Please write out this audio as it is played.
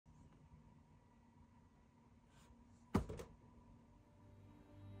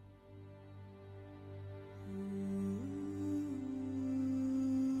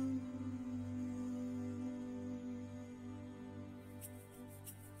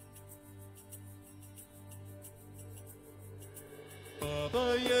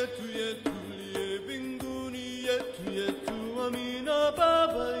Baba yetu yetulie mbinguni, yetu yetu amina.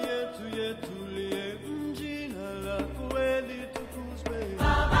 Baba yetu yetulie, jina lako litukuzwe.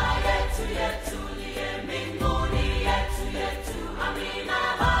 Baba yetu yetulie mbinguni, yetu yetu amina.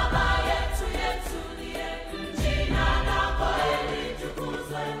 Baba yetu yetulie, jina lako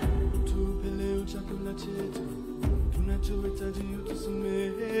litukuzwe. Utupe leo chakula chetu, tunachohitaji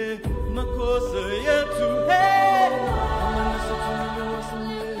utusamehe makosa yetu, kama nasi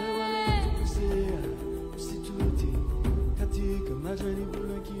tulivyowasamehe waliotukosea, usitutie katika majaribu,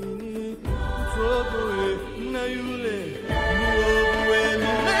 lakini utuokoe na yule mwovu wa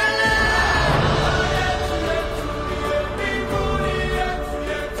milele. Baba yetu yetulie mbinguni, yetu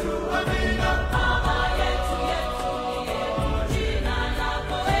yetu amina. Baba yetu yetulie, jina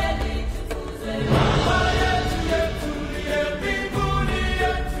lako litukuzwe. Baba yetu yetulie mbinguni,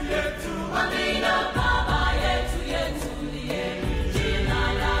 yetu yetu Amina. Baba yetu yetulie, jina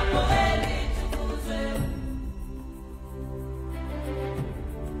lako litukuzwe.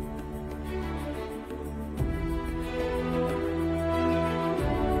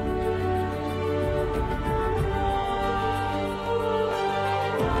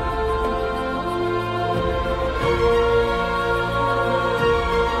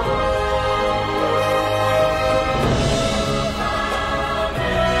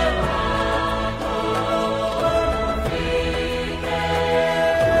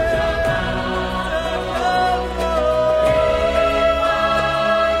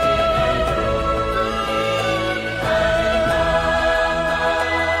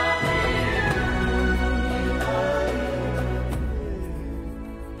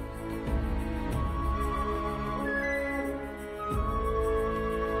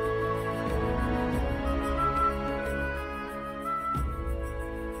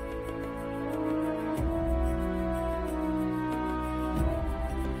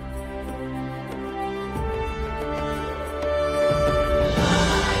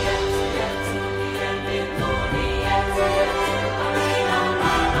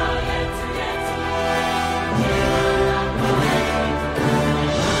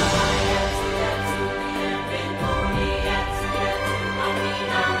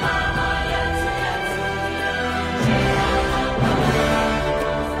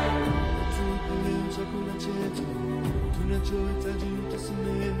 tunachohitaji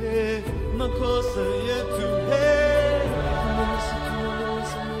utusamehe makosa yetu, kama nasi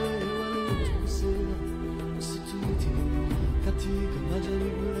tulivyowasamehe waliotukosea, usitutie katika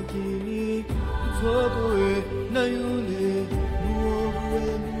majaribu, lakini utuokoe na yule mwovu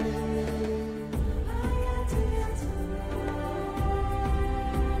wa milele.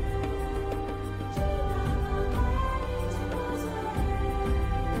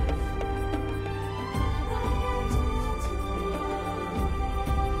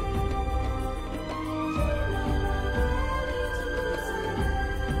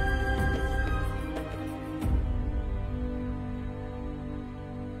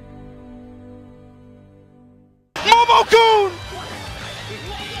 Momo-kun!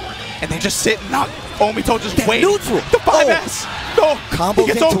 And they just sit and not. Omito just wait. Neutral. The 5S. No. Combo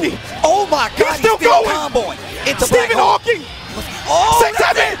He gets into Oki. it. Oh my God, He's still going. comboing. Into Stephen black hole. Hawking. Oh,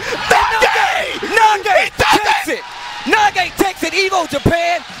 6-7. Nage He does takes it. Nage takes it. Evo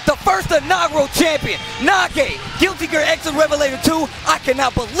Japan, the first inaugural champion. Nage, Guilty Gear X Revelator 2. I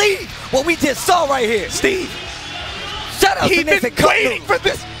cannot believe what we just saw right here. Steve. Shut up, He's been waiting for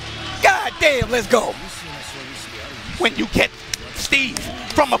this. God damn, let's go. When you get Steve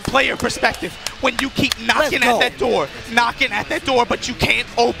from a player perspective, when you keep knocking at that door, but you can't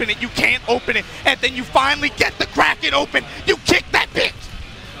open it, and then you finally get the Kraken open, you kick that bitch.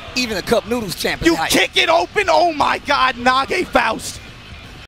 Even a Cup Noodles champion. You kick it open, oh my God, Nage Faust.